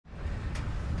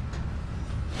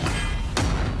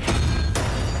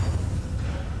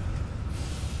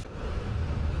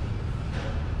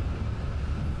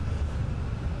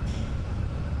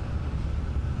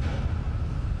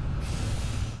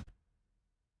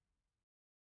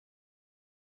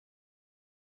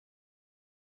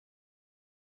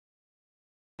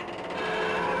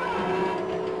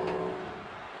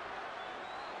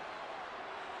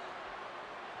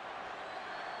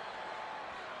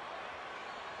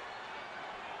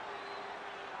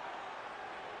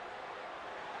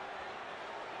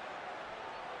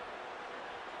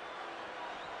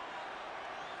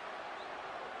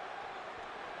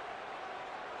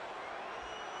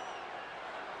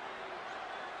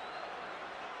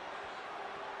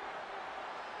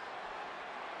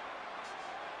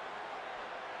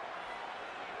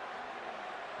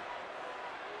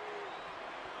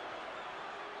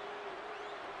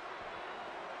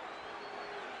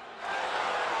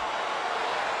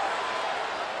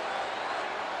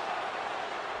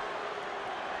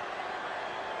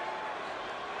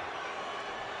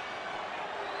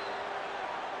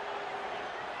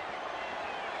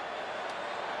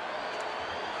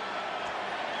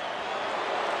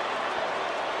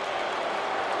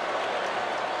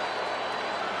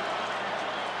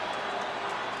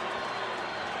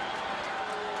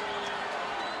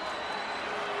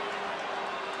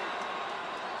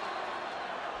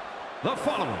The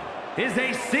following is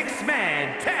a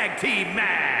six-man tag team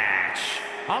match.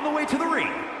 On the way to the ring,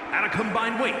 at a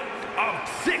combined weight of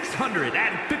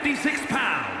 656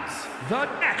 pounds, the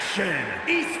Action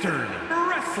Eastern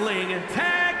Wrestling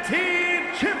Tag Team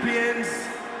Champions,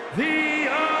 the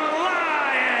Alliance.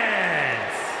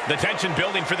 The tension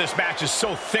building for this match is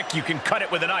so thick you can cut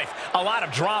it with a knife. A lot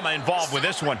of drama involved with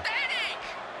this one.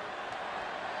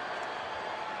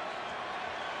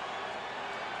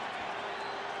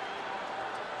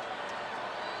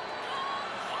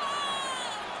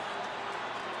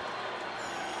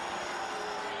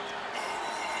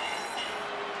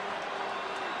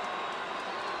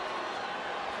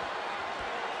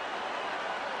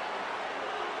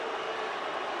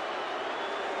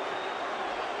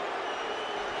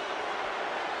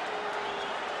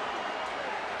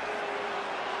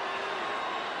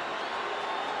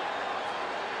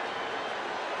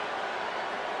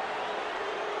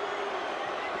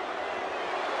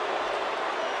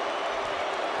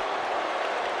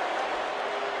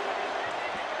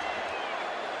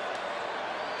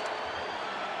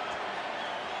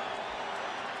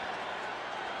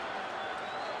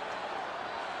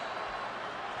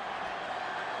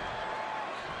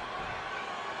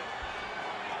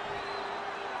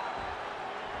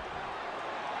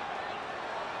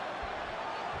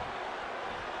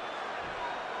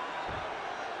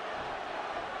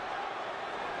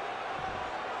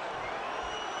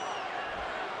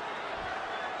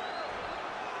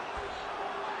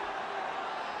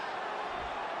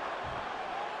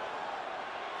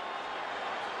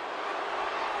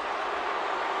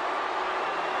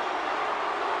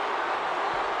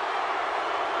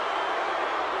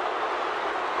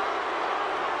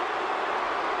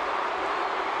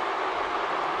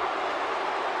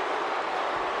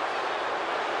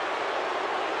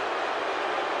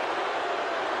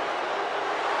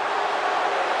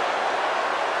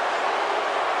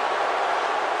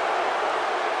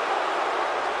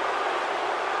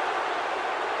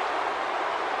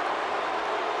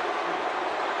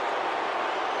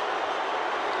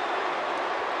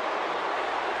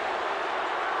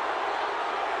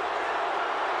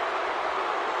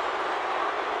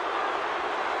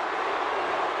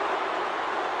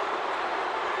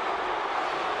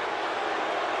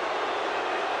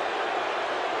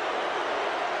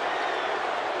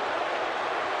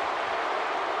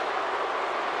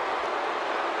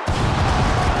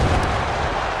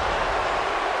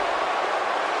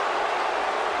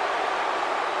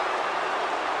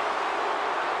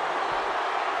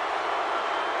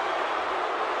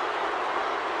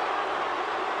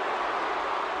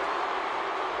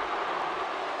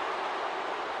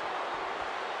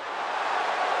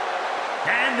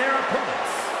 And their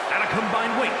opponents, at a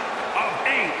combined weight of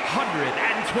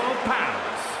 812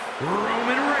 pounds,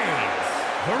 Roman Reigns,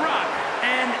 The Rock,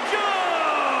 and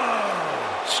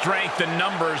Joe! Strength in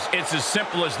numbers, it's as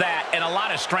simple as that, and a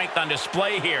lot of strength on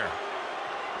display here.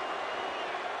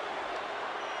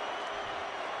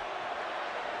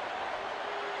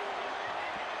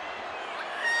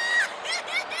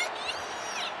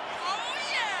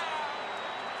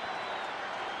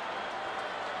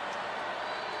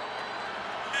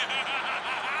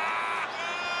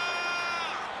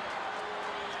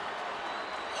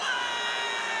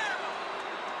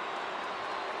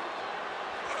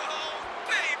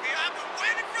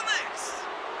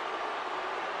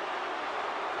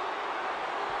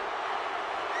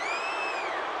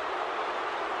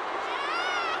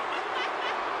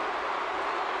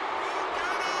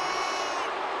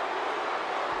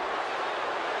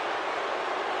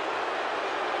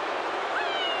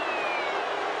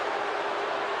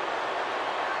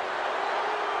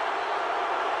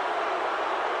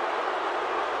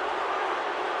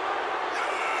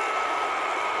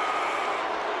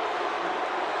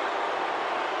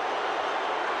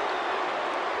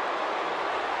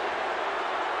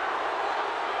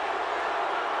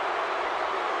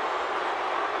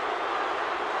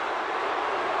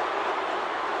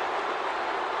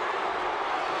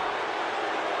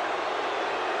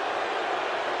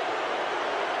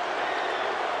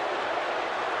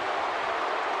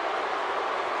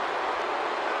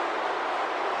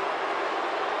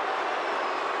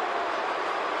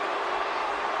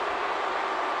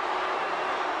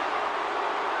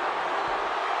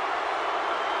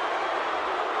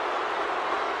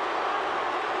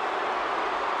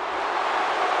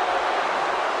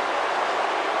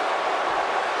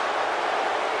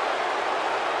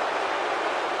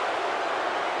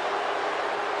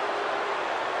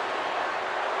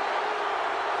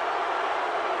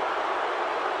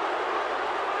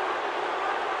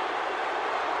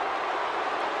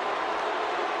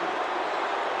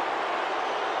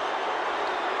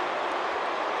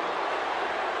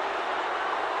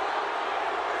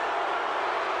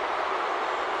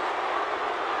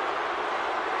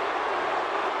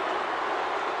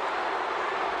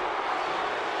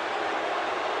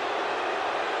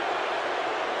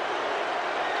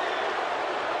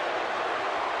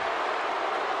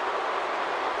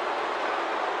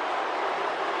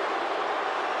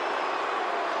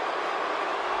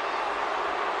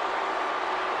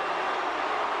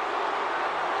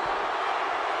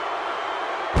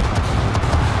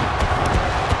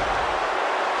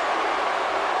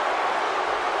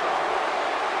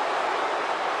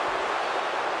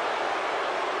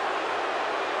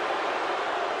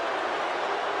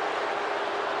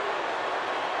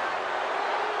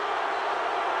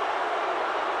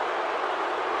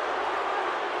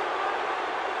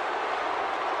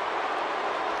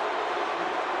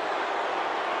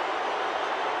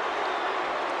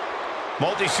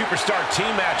 Multi-superstar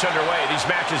team match underway. These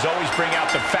matches always bring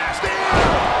out the fast. But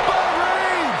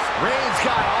Reigns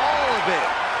got all of it.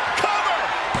 Cover!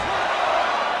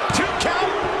 2 count.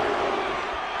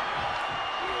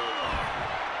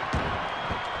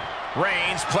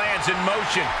 Reigns plans in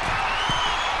motion.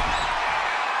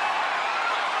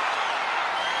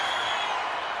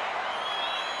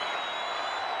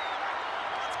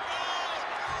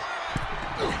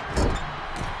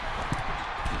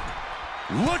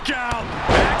 Look out!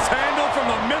 Axe handle from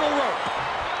the middle rope.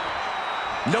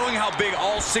 Knowing how big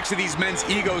all 6 of these men's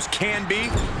egos can be,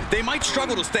 they might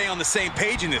struggle to stay on the same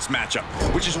page in this matchup,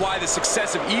 which is why the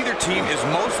success of either team is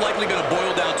most likely going to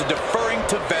boil down to deferring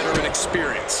to veteran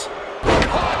experience.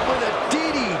 Caught with a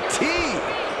DDT.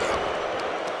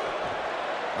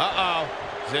 Uh-oh.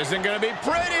 This isn't going to be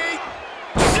pretty.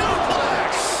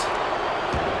 Suplex.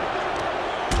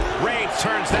 Reigns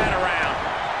turns that around.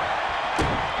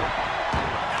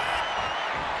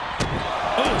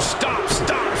 Oh, stop,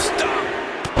 stop, stop.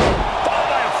 Followed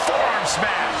by a forearm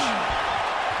smash.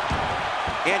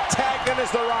 And tagged him as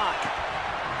The Rock.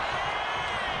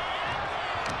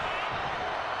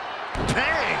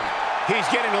 Bang! He's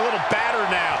getting a little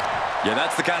battered now. Yeah,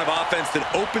 that's the kind of offense that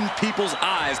opened people's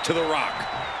eyes to The Rock.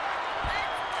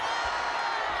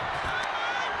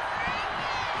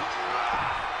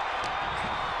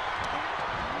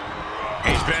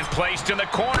 He's been placed in the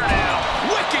corner now.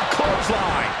 Wicked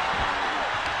clothesline.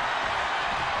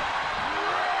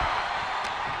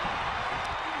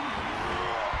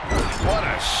 What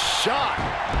a shot.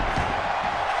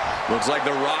 Looks like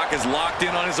The Rock is locked in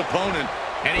on his opponent.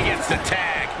 And he gets the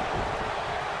tag.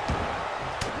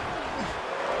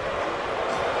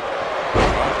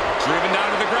 Driven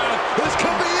down to the ground. This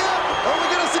could be it. Are we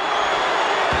going to see?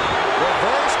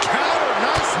 Reverse counter.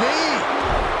 Nice knee.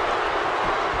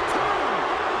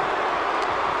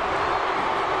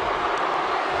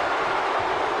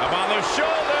 Up on those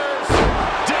shoulders.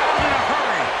 Down in a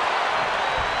hurry.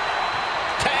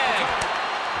 Tag.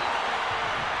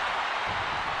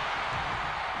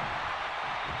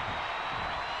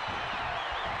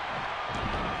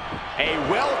 A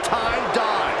well-timed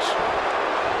dodge.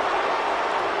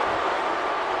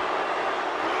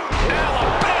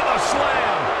 Alabama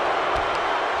slam.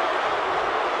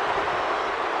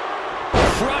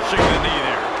 Crushing the knee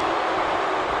there.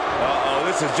 Uh-oh,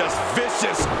 this is just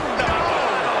vicious. No,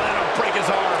 that'll break his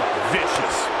arm.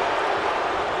 Vicious.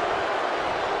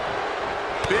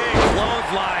 Big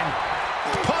clothesline.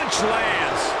 Punch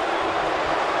lands.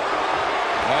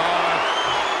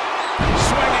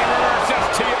 Swinging reverse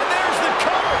ST. And there's the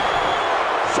cover.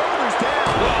 Shoulders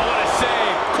down. Oh, what a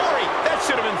save. Corey, that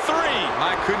should have been 3.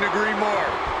 I couldn't agree more.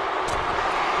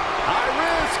 High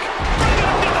risk.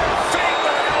 Fake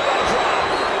with an elbow drop.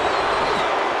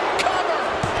 Cover.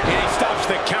 And he stops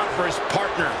the count for his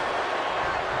partner.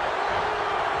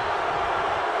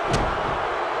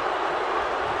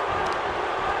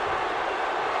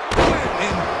 When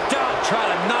in doubt, try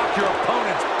to knock your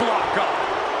opponent's block off.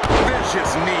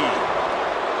 Vicious knee.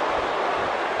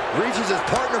 Reaches his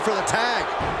partner for the tag.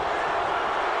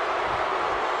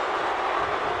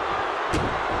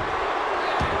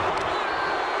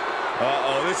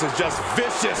 Uh-oh, this is just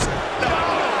vicious. No,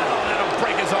 that'll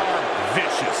break his arm.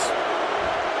 Vicious.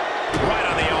 Right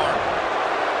on the arm.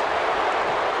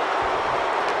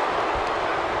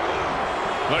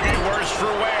 Looking worse for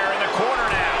wear in the corner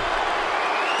now.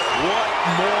 What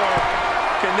more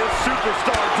can this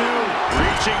superstar do?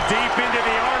 Reaching deep into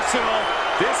the arsenal.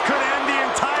 This could end the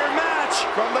entire match.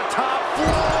 From the top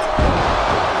floor.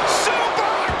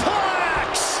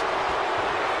 Superplex!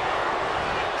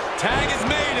 Tag is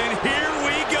made, and here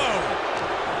we go.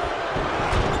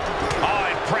 Oh,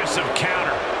 impressive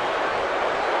counter.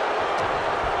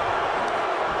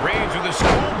 Reigns with the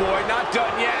schoolboy, not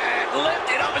done yet.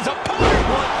 Lifted up his opponent.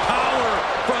 What power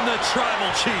from the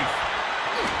tribal chief.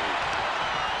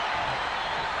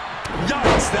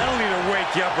 Yikes, that'll either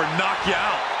wake you up or knock you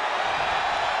out.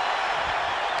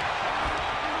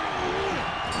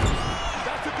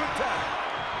 That's a good tag.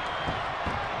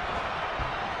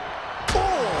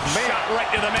 Oh, man. Shot right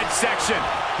to the midsection.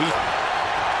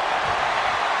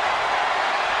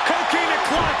 Coquina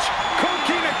clutch.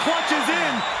 Coquina clutch is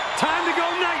in. Time to go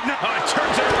night-night. Oh, it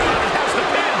turns it around and has the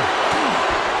pin.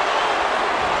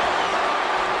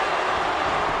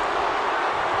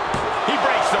 He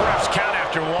breaks the ref's count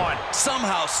after 1.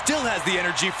 Somehow still has the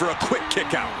energy for a quick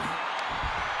kick out.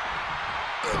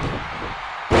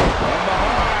 From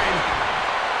behind.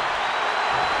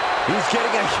 He's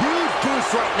getting a huge boost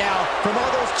right now from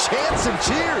all those chants and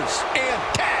cheers. And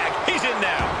tag. He's in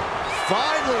now.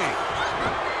 Finally.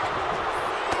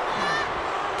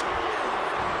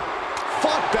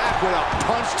 back with a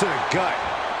punch to the gut.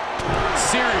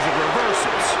 Series of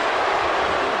reversals.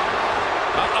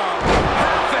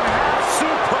 Half and half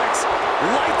suplex.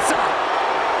 Lights up.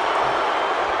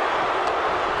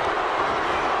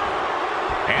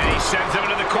 And he sends him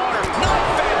into the corner.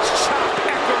 Knife edge chop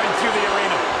echoing through the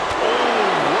arena. Oh,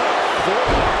 what a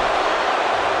forearm.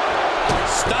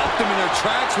 Stopped them in their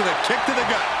tracks with a kick to the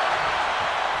gut.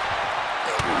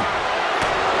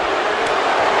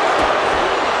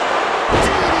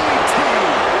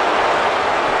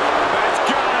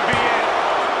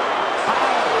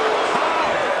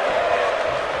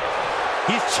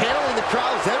 Channeling the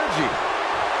crowd's energy.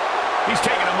 He's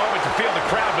taking a moment to feel the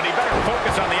crowd, but he better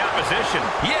focus on the opposition.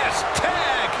 Yes,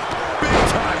 tag! Big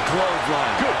time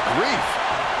clothesline. Good grief.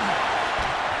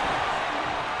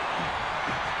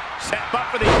 Set up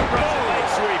for the Russian leg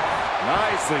sweep.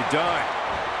 Nicely done.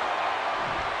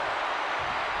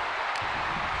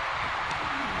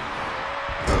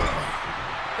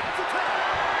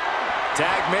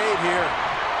 Tag made here.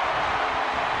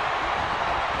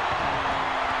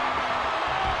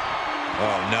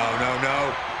 Oh, no, no,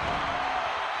 no.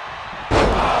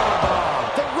 Oh,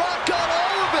 the Rock got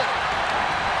all of it.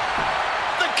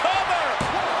 The cover!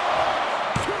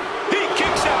 He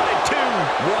kicks out at 2.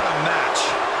 What a match.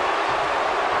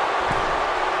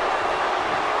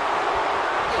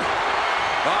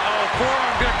 Uh-oh,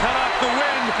 forearm gonna cut off the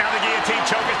wind. Now the guillotine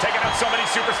choke is taking out so many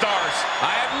superstars.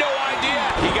 I have no idea.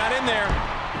 He got in there.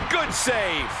 Good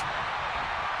save.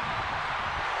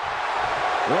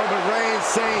 Roman Reigns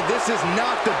saying this is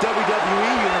not the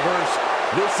WWE Universe.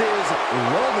 This is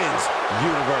Roman's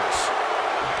Universe.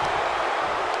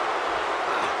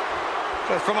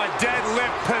 Just from a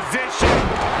deadlift position.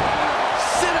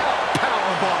 Sit out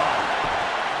powerbomb.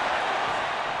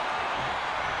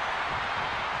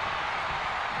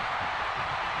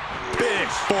 Big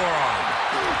forearm.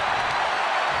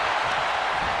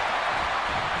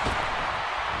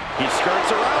 He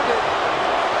skirts around it.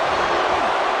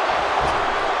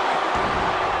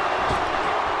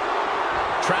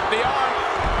 Trap the arm.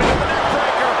 The neck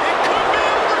breaker. It could be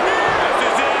over here. This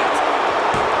is it.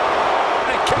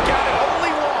 And a kick out at only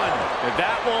 1. If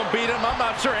that won't beat him, I'm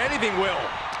not sure anything will.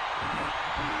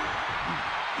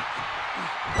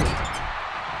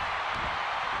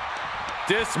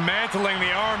 Dismantling the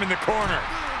arm in the corner.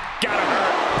 Gotta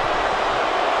hurt.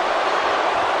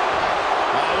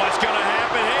 Oh, what's gonna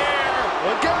happen here?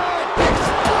 Look out!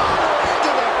 Explode into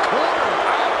the corner.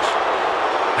 Ouch!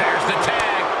 There's the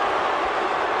tag.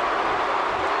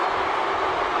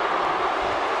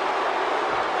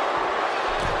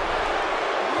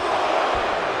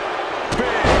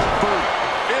 Big boot.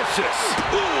 Vicious.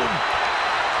 Boom.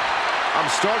 I'm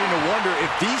starting to wonder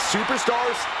if these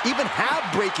superstars even have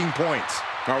breaking points.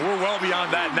 Oh, we're well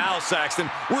beyond that now, Saxton.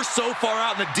 We're so far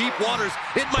out in the deep waters,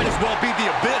 it might as well be the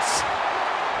abyss.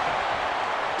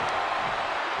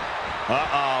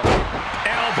 Uh-oh.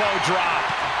 Elbow drop.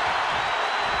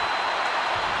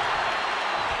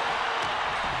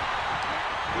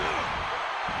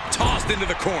 Tossed into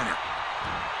the corner.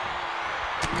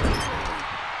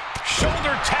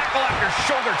 Shoulder tackle after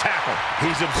shoulder tackle.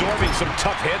 He's absorbing some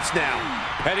tough hits now.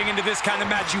 Heading into this kind of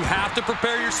match, you have to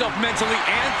prepare yourself mentally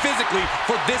and physically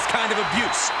for this kind of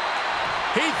abuse.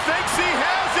 He thinks he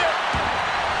has it.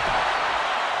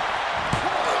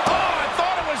 Oh, I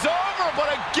thought it was over,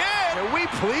 but again. Can we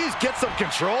please get some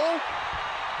control?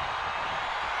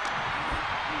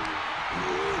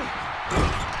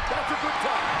 That's a good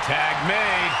time. Tag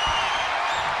made.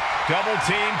 Double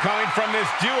team coming from this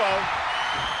duo.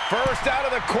 First out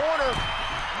of the corner.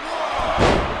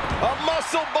 A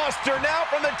muscle buster now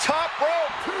from the top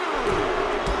rope.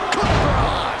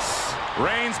 Cross.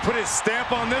 Reigns put his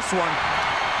stamp on this one.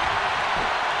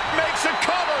 Makes a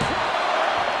cover.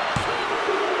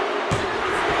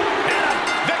 And a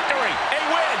victory. A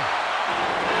win.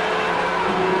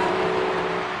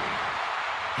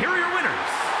 Here are your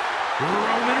winners,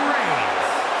 Roman Reigns,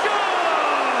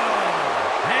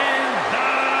 and The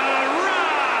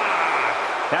Rock.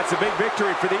 That's a big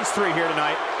victory for these three here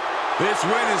tonight. This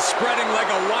win is spreading like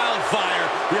a wildfire.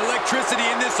 The electricity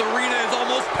in this arena is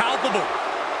almost palpable.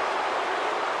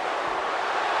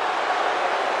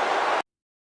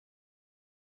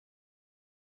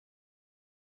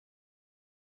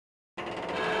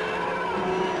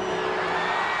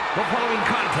 The following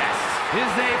contest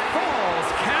is a Falls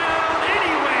Count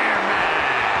Anywhere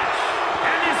match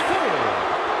and is for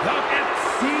the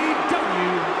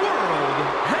FCW World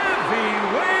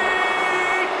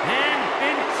Heavyweight and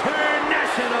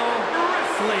International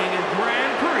Wrestling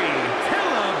Grand Prix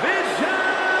Television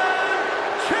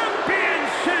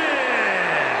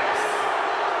Championships.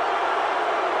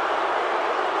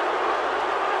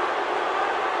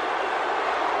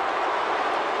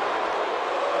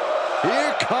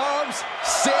 comes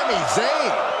Sami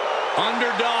Zayn.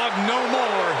 Underdog no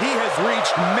more. He has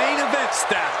reached main event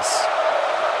status.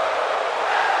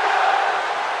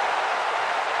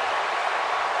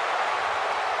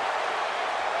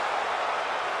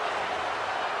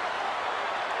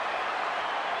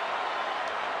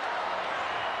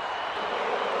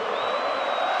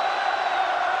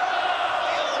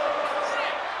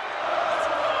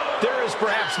 There is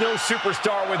perhaps no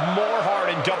superstar with more heart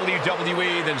in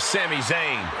WWE than Sami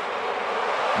Zayn.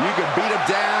 You can beat him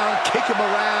down, kick him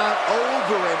around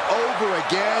over and over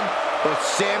again, but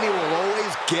Sami will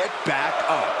always get back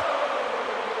up.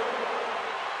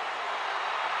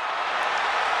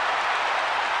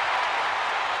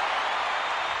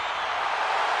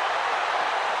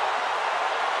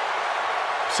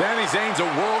 Sami Zayn's a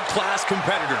world-class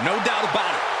competitor, no doubt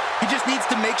about it. He just needs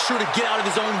to make sure to get out of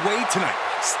his own way tonight.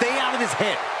 Stay out of his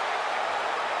head.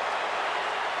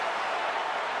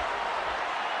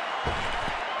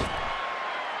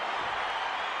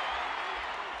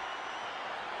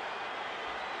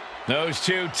 Those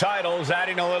two titles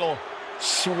adding a little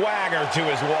swagger to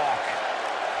his walk.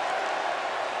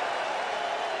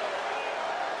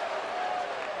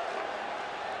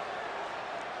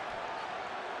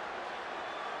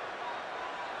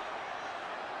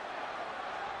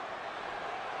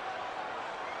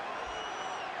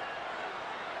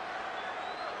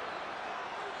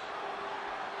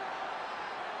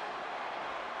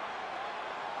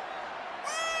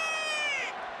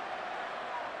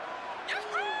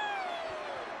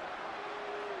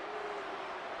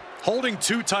 Holding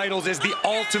two titles is the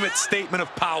ultimate statement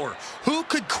of power. Who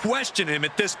could question him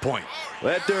at this point?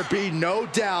 Let there be no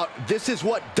doubt, this is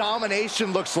what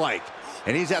domination looks like.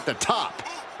 And he's at the top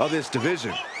of this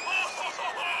division.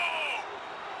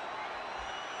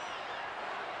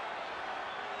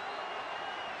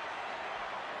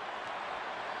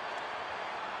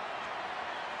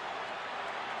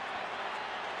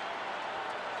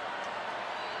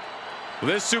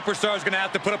 This superstar is going to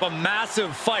have to put up a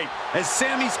massive fight, as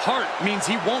Sami's heart means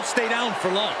he won't stay down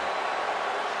for long.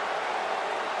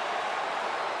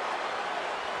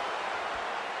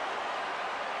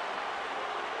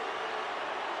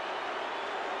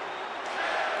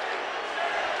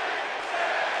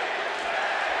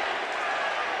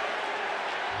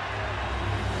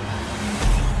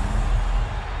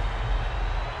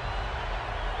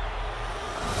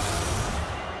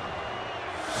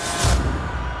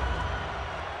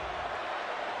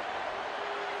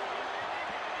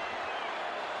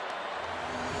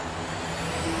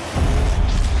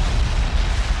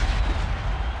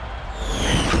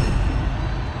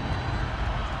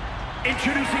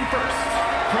 Introducing first,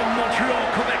 from Montreal,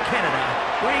 Quebec, Canada,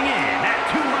 weighing in at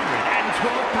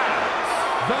 212 pounds,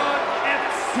 the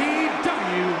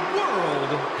FCW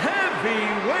World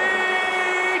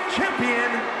Heavyweight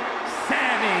Champion,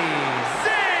 Sami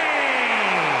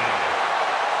Zayn!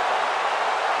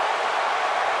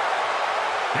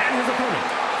 And his opponent,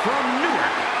 from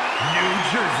Newark, New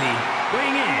Jersey,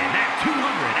 weighing in at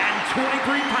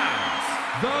 223 pounds,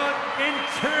 the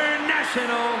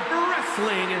International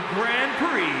Wrestling Grand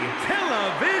Prix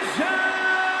Television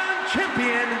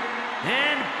Champion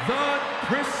and the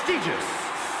prestigious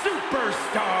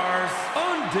Superstars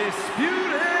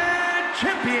Undisputed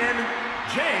Champion,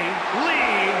 Jay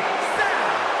Lee.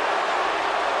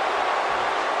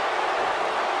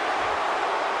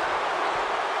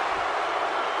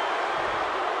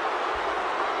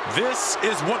 This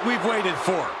is what we've waited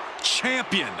for.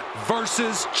 Champion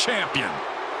versus champion.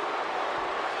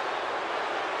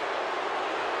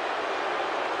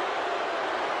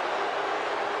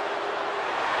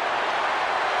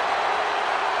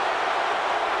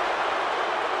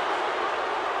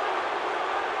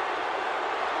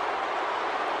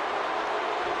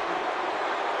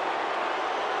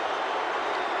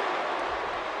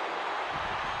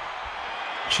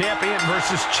 Champion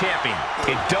versus champion.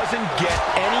 It doesn't get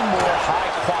any more high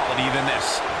quality than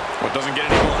this. Well, it doesn't get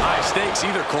any more high stakes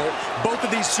either, Cole. Both of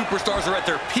these superstars are at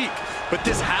their peak, but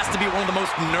this has to be one of the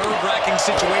most nerve-wracking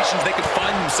situations they could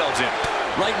find themselves in.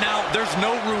 Right now, there's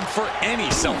no room for any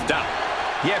self-doubt.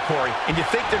 Yeah, Corey, and you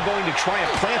think they're going to try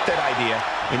and plant that idea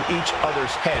in each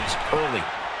other's heads early.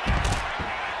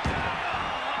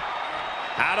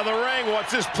 Out of the ring, what's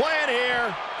his plan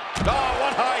here? Oh,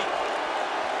 what height!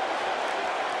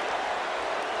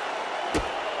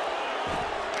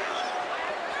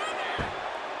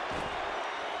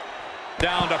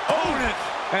 Down to opponent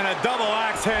and a double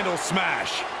axe handle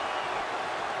smash.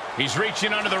 He's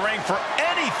reaching under the ring for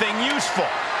anything useful.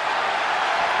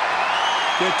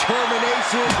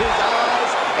 Determination in his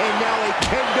eyes, and now a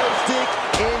kendo stick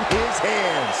in his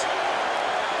hands.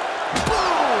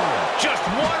 Boom! Just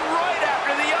one right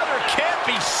after the other. Can't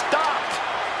be stopped.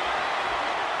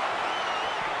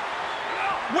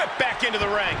 Whip back into the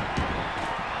ring.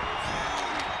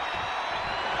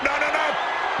 No, no, no.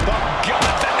 Oh,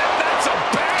 God, that's a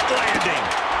bad landing.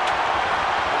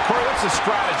 Corey, what's the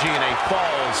strategy in a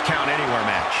Falls Count Anywhere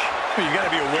match? You got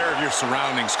to be aware of your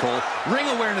surroundings, Cole. Ring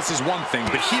awareness is one thing,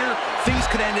 but here, things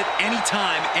could end at any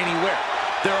time, anywhere.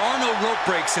 There are no rope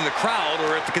breaks in the crowd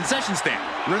or at the concession stand.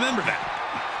 Remember that.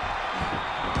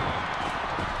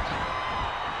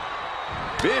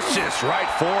 Vicious right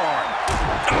forearm.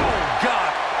 Oh,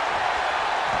 God.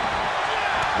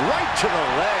 Right to the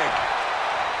leg.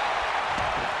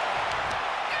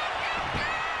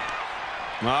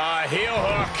 Heel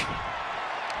hook.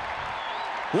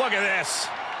 Look at this.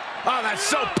 Oh, that's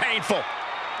so painful.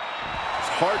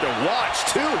 It's hard to watch,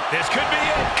 too. This could be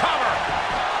it. Cover.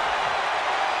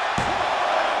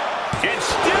 It's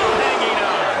still hanging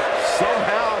on.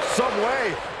 Somehow, some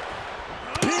way.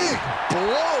 Big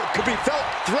blow could be felt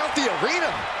throughout the arena.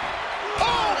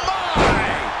 Oh,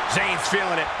 my! Zayn's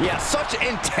feeling it. Yeah, such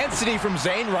intensity from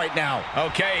Zayn right now.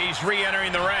 Okay, he's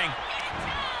re-entering the ring.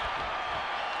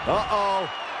 Uh-oh.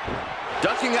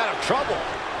 Ducking out of trouble.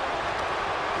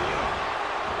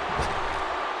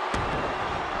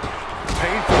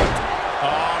 Painful.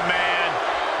 Oh, man.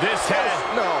 This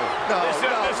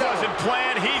wasn't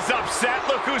planned. He's upset.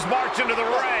 Look who's marching to the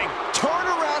ring. Turn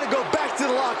around and go back to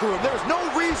the locker room. There's no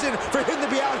reason for him to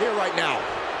be out here right now.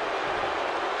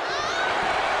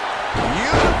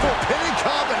 Beautiful pinning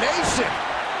combination.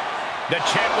 The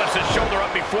champ lifts his shoulder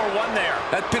up before one there.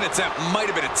 That pin attempt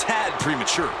might have been a tad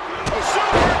premature. A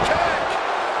super kick.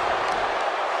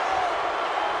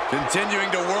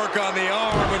 Continuing to work on the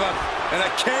arm with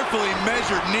a carefully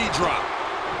measured knee drop.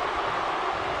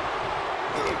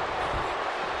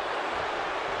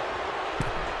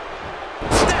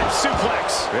 Snap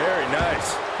suplex. Very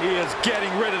nice. He is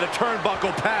getting rid of the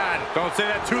turnbuckle pad. Don't say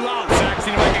that too loud,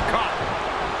 Saxon, if I get caught.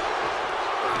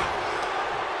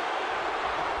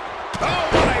 Oh,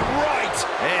 what a right!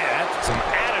 Yeah, that's some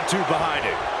attitude behind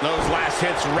it. Those last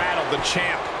hits rattled the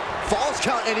champ. Falls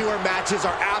Count Anywhere matches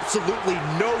are absolutely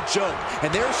no joke, and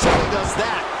they're showing us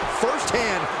that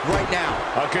firsthand right now.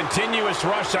 A continuous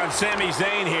rush on Sami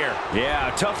Zayn here. Yeah,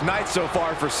 a tough night so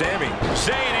far for Sami.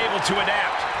 Zayn able to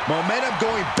adapt. Momentum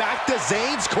going back to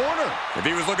Zayn's corner. If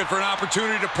he was looking for an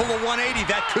opportunity to pull a 180,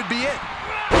 that could be it.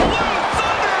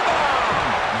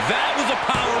 That was a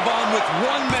powerbomb with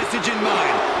one message in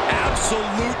mind.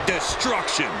 Absolute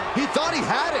destruction. He thought he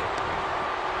had it.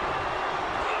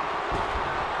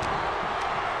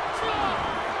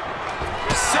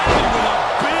 Sami with a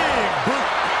big boot.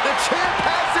 The champ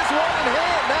has this one in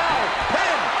hand now.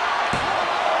 Pin.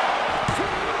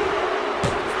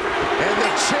 And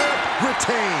the champ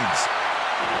retains.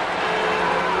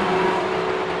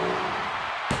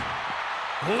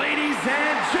 Ladies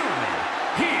and gentlemen,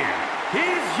 here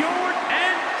is your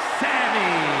and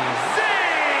Sami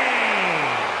Zayn.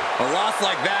 A loss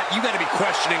like that, you got to be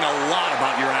questioning a lot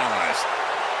about your allies.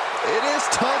 It is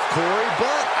tough, Corey,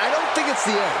 but I don't think it's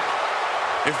the end.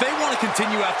 If they want to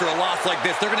continue after a loss like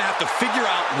this, they're going to have to figure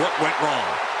out what went wrong.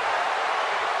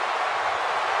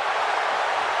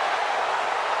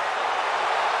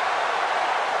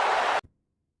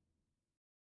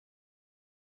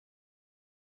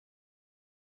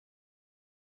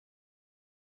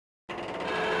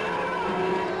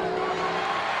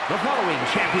 The following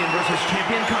champion versus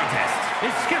champion contest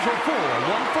is scheduled for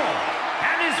one fall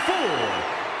and is for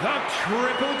the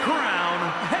Triple Crown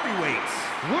Heavyweights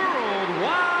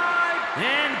Worldwide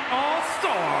and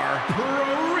All-Star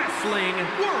Pro Wrestling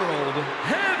World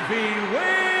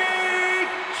Heavyweight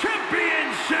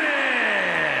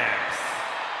Championships.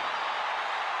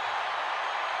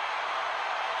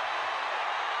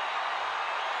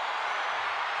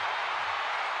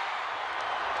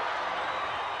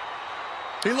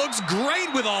 He looks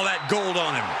great with all that gold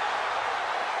on him.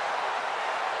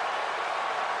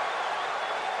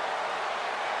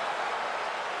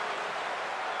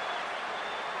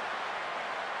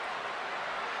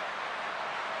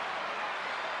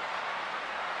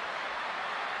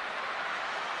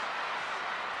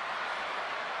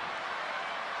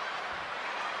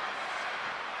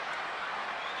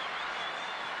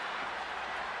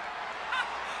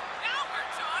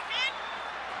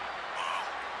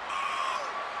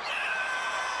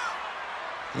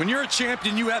 When you're a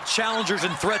champion, you have challengers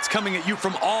and threats coming at you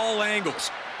from all angles.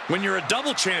 When you're a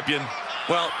double champion,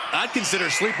 well, I'd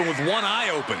consider sleeping with one eye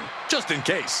open, just in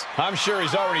case. I'm sure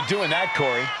he's already doing that,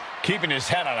 Corey. Keeping his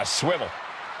head on a swivel.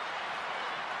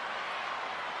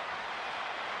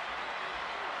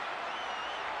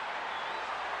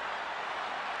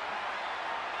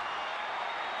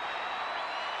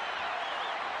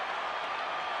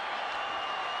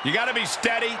 You got to be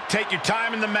steady, take your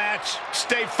time in the match,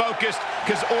 stay focused,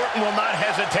 because Orton will not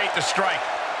hesitate to strike.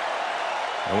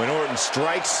 And when Orton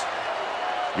strikes,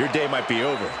 your day might be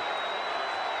over.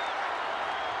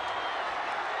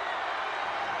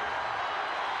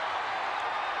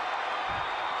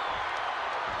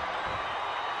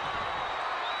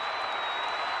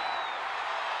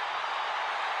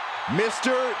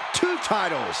 Mr. Two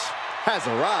Titles has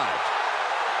arrived.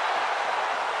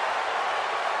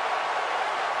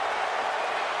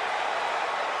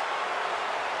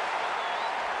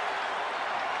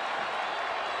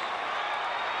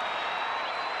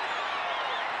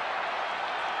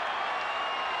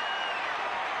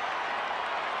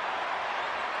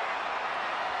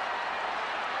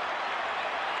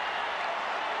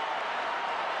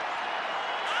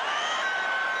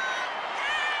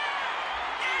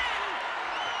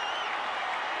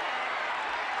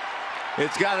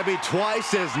 It's got to be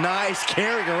twice as nice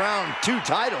carrying around 2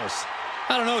 titles.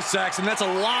 I don't know, Saxon. That's a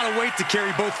lot of weight to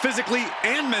carry both physically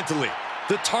and mentally.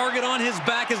 The target on his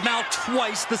back is now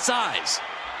twice the size.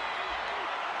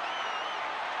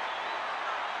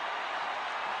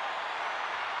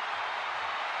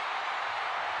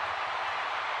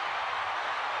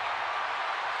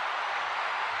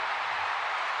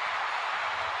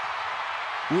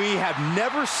 We have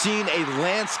never seen a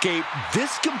landscape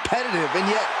this competitive, and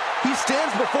yet he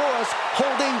stands before us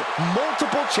holding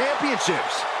multiple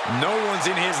championships. No one's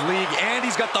in his league, and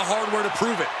he's got the hardware to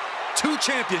prove it. 2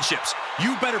 championships.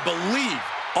 You better believe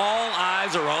all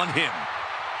eyes are on him.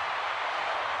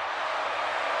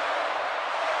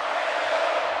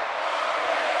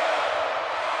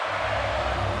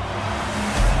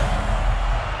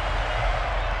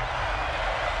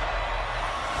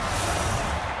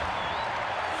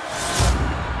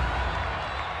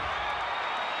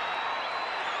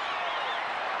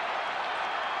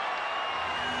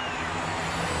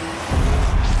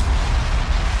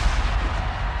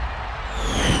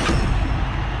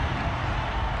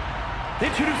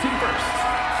 Introducing first,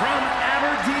 from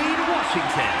Aberdeen,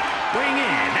 Washington, weighing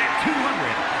in at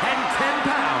 210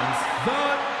 pounds,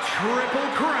 the Triple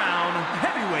Crown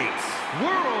Heavyweight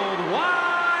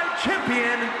Worldwide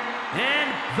Champion and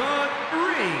the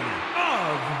Ring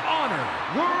of Honor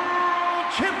World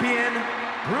Champion,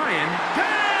 Bryan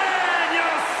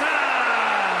Danielson!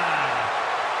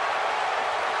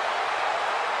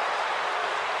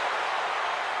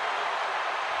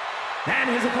 And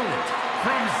his opponent,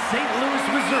 from St. Louis,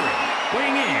 Missouri,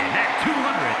 weighing in at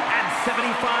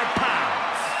 275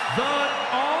 pounds, the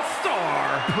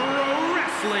All-Star Pro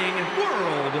Wrestling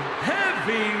World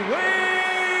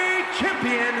Heavyweight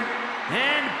Champion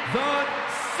and the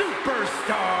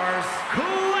Superstars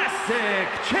Classic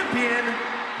Champion,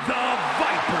 the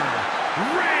Viper,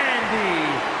 Randy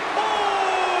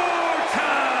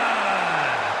Orton!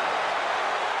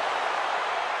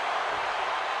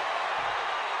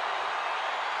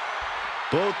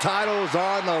 Both titles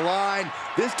on the line.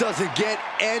 This doesn't get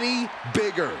any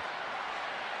bigger.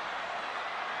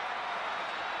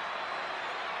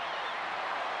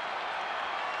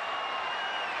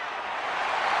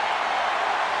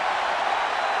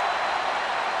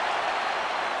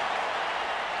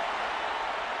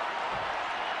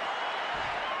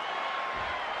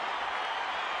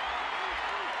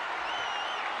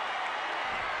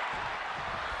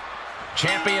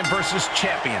 Champion versus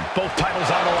champion. Both titles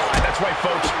on the line. That's right,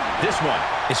 folks. This one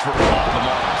is for all the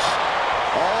marbles.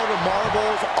 All the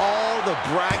marbles, all the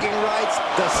bragging rights.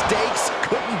 The stakes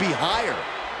couldn't be higher.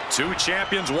 2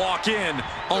 champions walk in.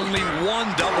 Only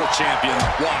 1 double champion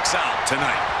walks out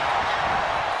tonight.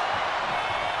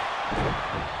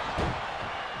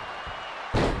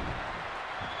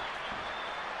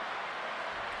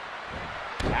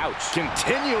 Ouch.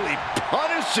 Continually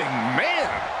punishing, man.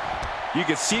 You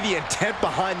can see the intent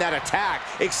behind that attack.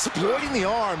 Exploiting the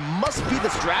arm must be the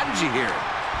strategy here.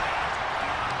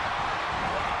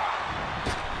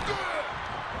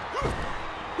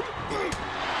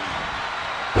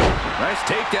 Nice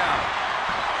takedown.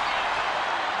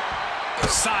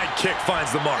 Side kick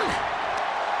finds the mark.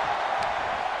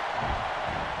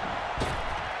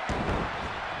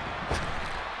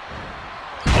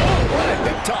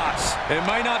 Toss. It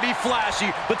might not be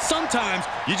flashy, but sometimes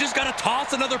you just got to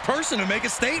toss another person to make a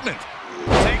statement.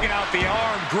 Taking out the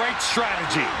arm, great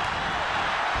strategy.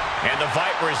 And the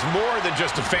Viper is more than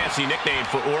just a fancy nickname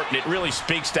for Orton. It really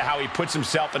speaks to how he puts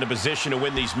himself in a position to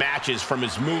win these matches, from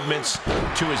his movements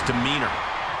to his demeanor.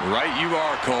 Right you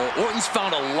are, Cole. Orton's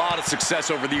found a lot of success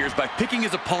over the years by picking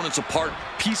his opponents apart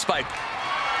piece by piece.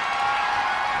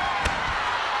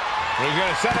 He's going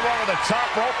to send him over the top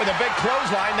rope with a big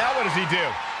clothesline. Now what does he do?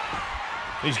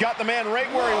 He's got the man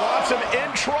right where he wants him,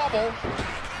 in trouble.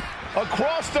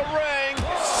 Across the ring.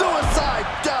 Suicide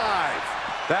dive.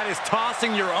 That is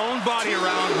tossing your own body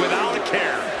around without a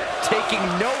care. Taking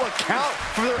no account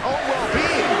for their own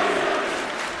well-being.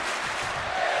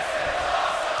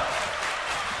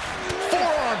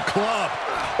 Forearm club.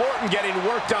 Orton getting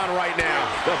worked on right now.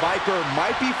 The Viper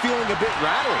might be feeling a bit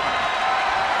rattled.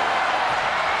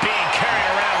 Being carried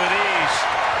around with ease.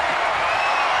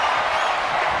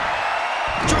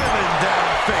 Driven down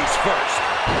face first.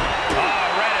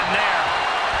 Oh, right in there.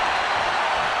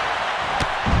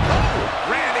 Oh,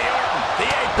 Randy Orton, the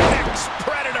apex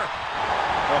predator.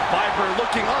 The Viper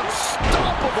looking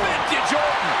unstoppable. Vintage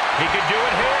Orton. He could do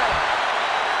it here.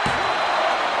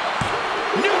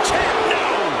 New champ, no!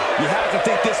 You have to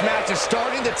think this match is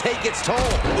starting to take its toll.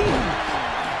 Ooh.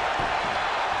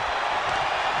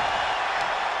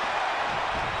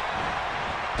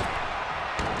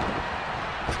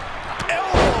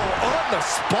 The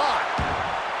spot.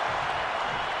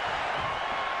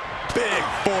 Big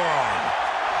forearm.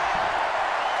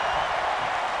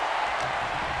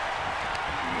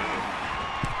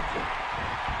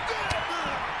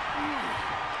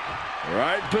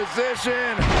 Right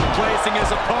position. Placing his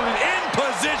opponent in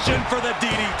position for the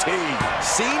DDT.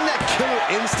 Seeing that killer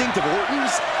instinct of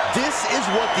Orton's, this is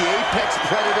what the Apex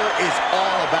Predator is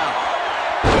all about.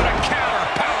 What a counter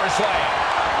power slam.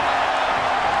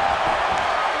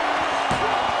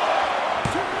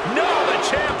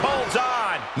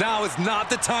 Now is not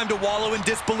the time to wallow in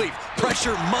disbelief.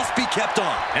 Pressure must be kept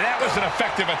on. And that was an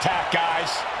effective attack, guys.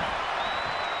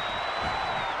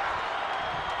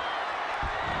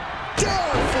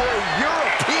 Down for a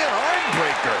European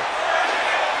armbreaker.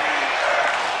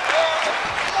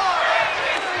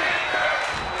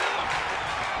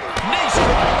 Knee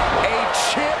strike. A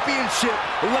championship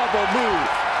level move.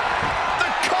 The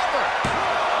cover.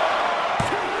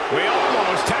 We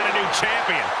almost had a new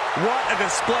champion. What a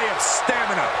display of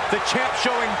stamina. The champ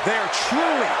showing they're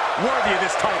truly worthy of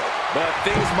this title. But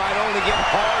things might only get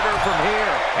harder from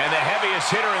here. And the heaviest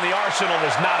hitter in the arsenal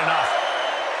was not enough.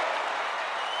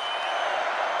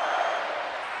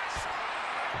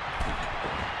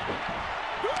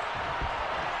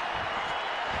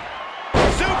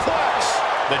 Suplex!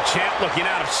 The champ looking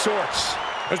out of sorts.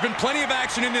 There's been plenty of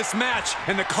action in this match,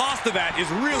 and the cost of that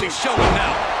is really showing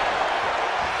now.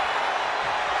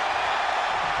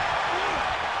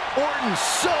 Orton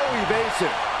so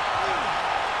evasive.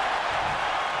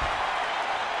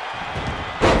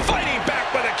 Fighting back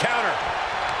with a counter.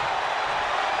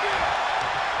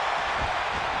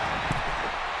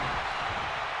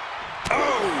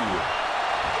 Oh!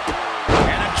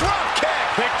 And a drop kick.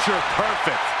 Picture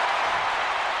perfect.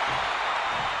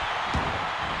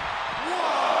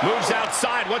 Moves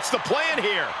outside. What's the plan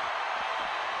here?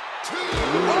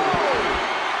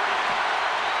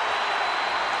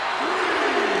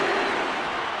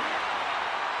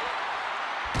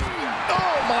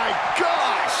 My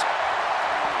gosh!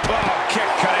 Oh, kick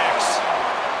connects.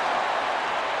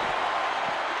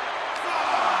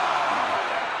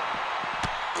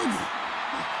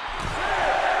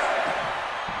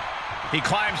 He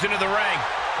climbs into the ring.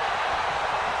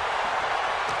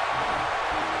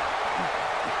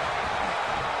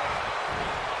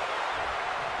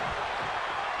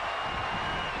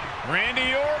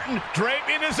 Randy Orton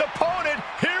draping his opponent.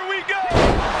 Here we go.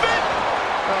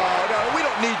 Oh, no, we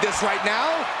don't need this right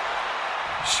now.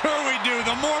 Sure we do.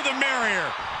 The more the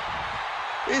merrier.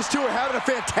 These two are having a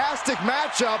fantastic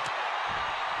matchup.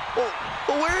 Oh,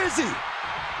 where is he?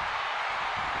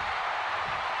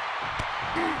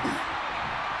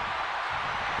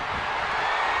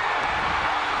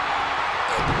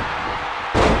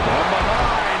 From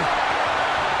behind.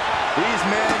 These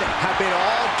men have been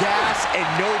all gas and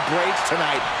no brakes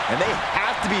tonight, and they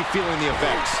have to be feeling the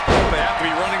effects. They have to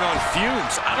be running on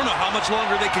fumes. I don't know how much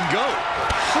longer they can go.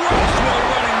 Crushed with a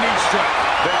running knee strike.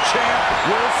 The champ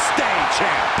will stay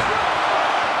champ.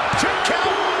 2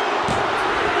 count.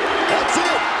 That's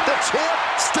it. The champ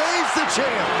stays the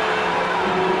champ.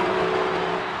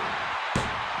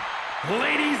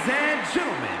 Ladies and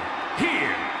gentlemen,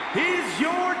 here is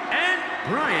your and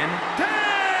Brian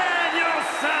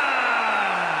Danielson.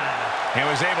 He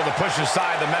was able to push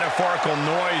aside the metaphorical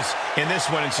noise in this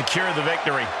one and secure the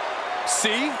victory.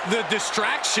 See, the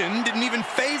distraction didn't even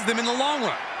faze them in the long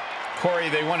run. Corey,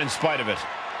 they won in spite of it.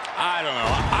 I don't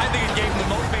know. I think it gave them the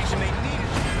motivation.